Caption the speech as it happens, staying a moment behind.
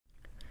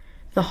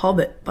The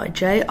Hobbit by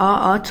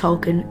J.R.R.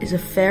 Tolkien is a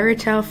fairy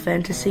tale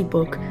fantasy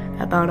book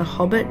about a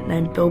hobbit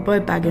named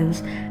Bilbo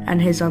Baggins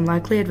and his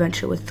unlikely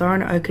adventure with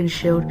Thorin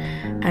Oakenshield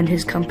and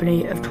his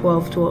company of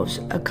 12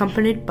 dwarves,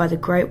 accompanied by the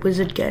great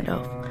wizard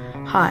Gandalf.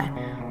 Hi,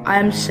 I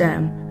am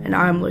Sam, and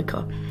I am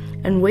Luca,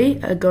 and we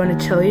are going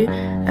to tell you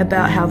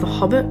about how The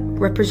Hobbit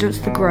represents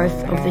the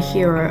growth of the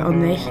hero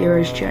on their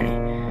hero's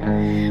journey.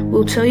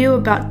 We'll tell you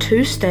about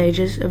 2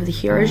 stages of the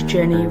hero's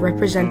journey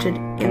represented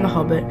in The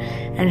Hobbit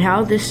and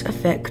how this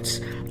affects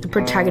the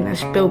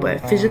protagonist Bilbo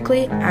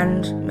physically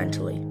and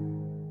mentally.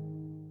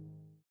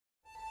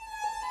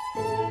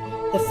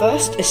 The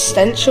first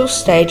essential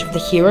stage of the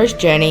hero's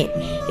journey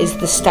is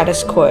the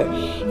status quo,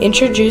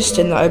 introduced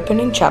in the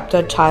opening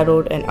chapter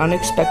titled An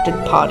Unexpected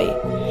Party.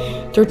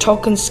 Through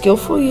Tolkien's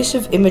skillful use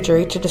of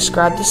imagery to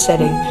describe the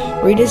setting,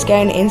 readers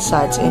gain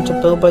insights into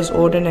Bilbo's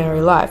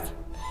ordinary life.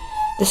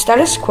 The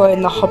status quo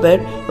in The Hobbit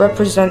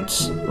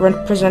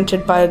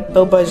represented by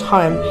Bilbo's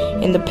home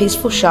in the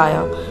peaceful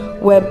Shire,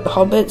 where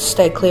hobbits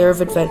stay clear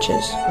of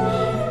adventures.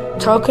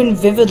 Tolkien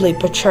vividly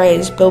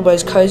portrays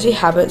Bilbo's cozy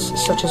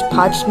habits such as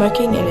pipe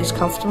smoking in his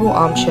comfortable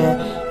armchair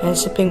and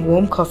sipping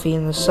warm coffee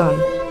in the sun.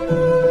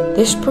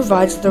 This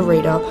provides the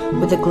reader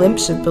with a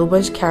glimpse of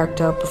Bilbo's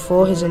character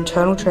before his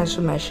internal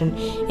transformation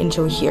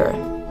into a hero.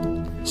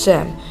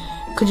 Sam,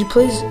 could you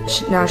please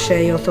now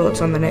share your thoughts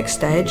on the next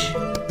stage?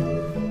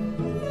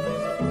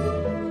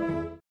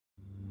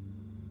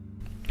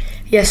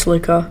 Yes,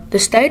 Luca. The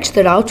stage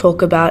that I'll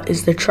talk about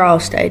is the trial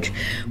stage,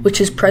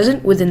 which is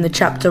present within the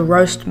chapter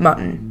Roast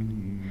Mutton.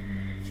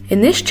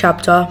 In this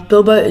chapter,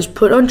 Bilbo is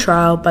put on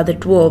trial by the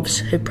dwarves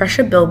who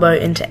pressure Bilbo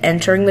into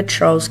entering the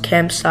trolls'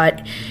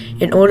 campsite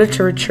in order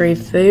to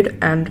retrieve food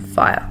and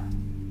fire.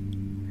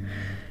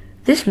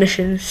 This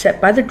mission, set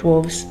by the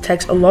dwarves,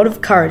 takes a lot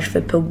of courage for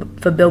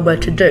Bilbo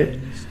to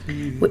do,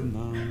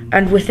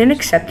 and within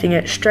accepting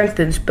it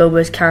strengthens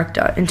Bilbo's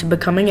character into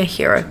becoming a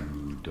hero.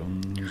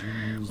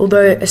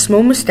 Although a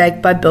small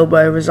mistake by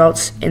Bilbo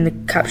results in the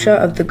capture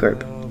of the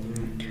group.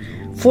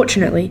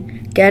 Fortunately,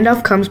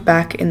 Gandalf comes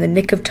back in the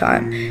nick of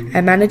time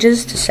and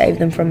manages to save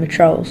them from the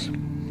trolls.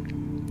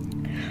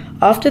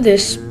 After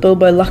this,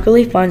 Bilbo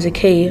luckily finds a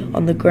key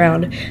on the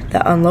ground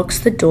that unlocks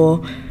the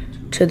door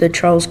to the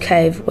trolls'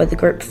 cave, where the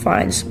group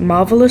finds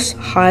marvellous,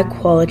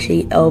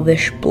 high-quality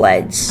elvish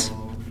blades.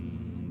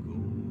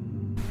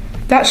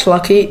 That's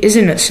lucky,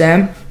 isn't it,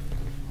 Sam?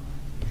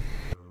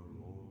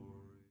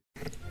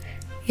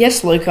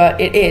 Yes, Luca,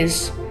 it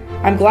is.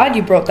 I'm glad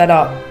you brought that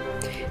up.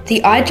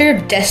 The idea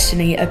of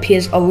destiny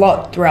appears a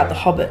lot throughout The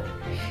Hobbit.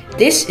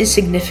 This is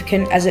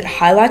significant as it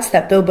highlights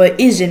that Bilbo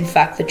is in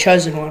fact the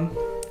chosen one.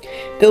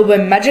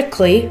 Bilbo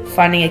magically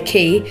finding a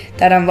key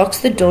that unlocks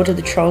the door to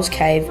the troll's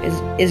cave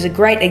is a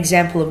great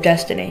example of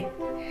destiny.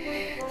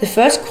 The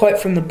first quote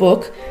from the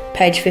book,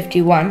 page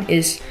 51,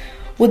 is,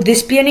 "Would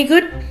this be any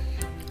good?"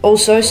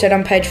 Also said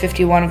on page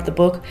 51 of the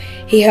book,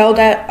 he held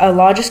out a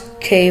largest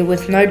key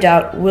with no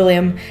doubt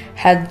William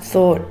had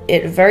thought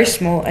it very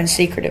small and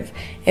secretive.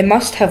 It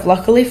must have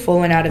luckily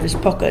fallen out of his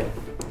pocket.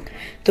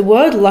 The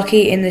word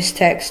lucky in this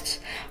text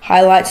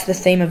highlights the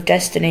theme of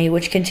destiny,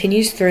 which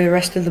continues through the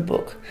rest of the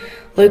book.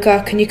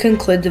 Luca, can you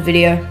conclude the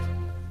video?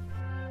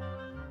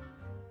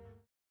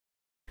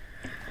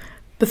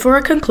 Before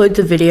I conclude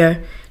the video,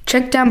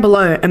 check down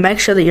below and make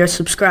sure that you're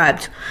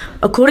subscribed.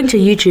 According to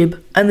YouTube,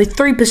 only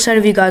 3%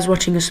 of you guys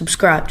watching are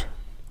subscribed.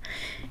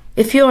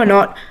 If you are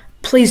not,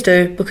 please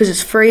do, because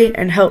it's free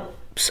and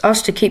helps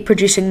us to keep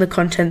producing the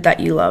content that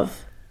you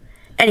love.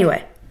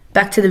 Anyway,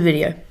 back to the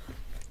video.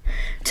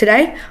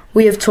 Today,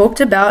 we have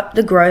talked about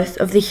the growth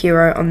of the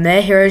hero on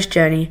their hero's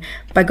journey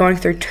by going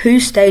through 2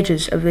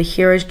 stages of the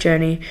hero's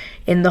journey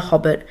in The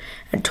Hobbit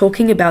and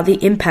talking about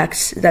the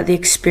impacts that the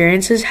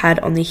experiences had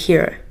on the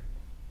hero.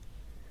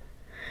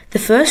 The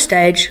first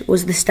stage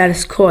was the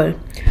status quo,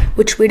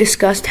 which we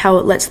discussed how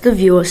it lets the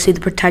viewer see the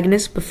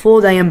protagonist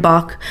before they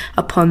embark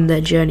upon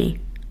their journey.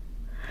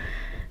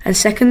 And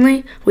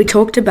secondly, we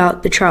talked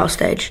about the trial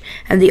stage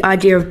and the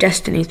idea of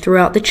destiny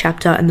throughout the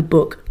chapter and the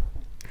book.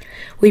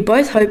 We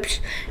both hoped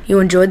you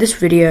enjoyed this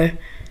video.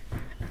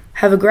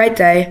 Have a great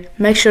day.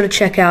 Make sure to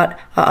check out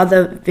our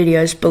other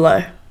videos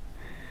below.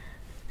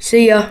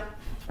 See ya!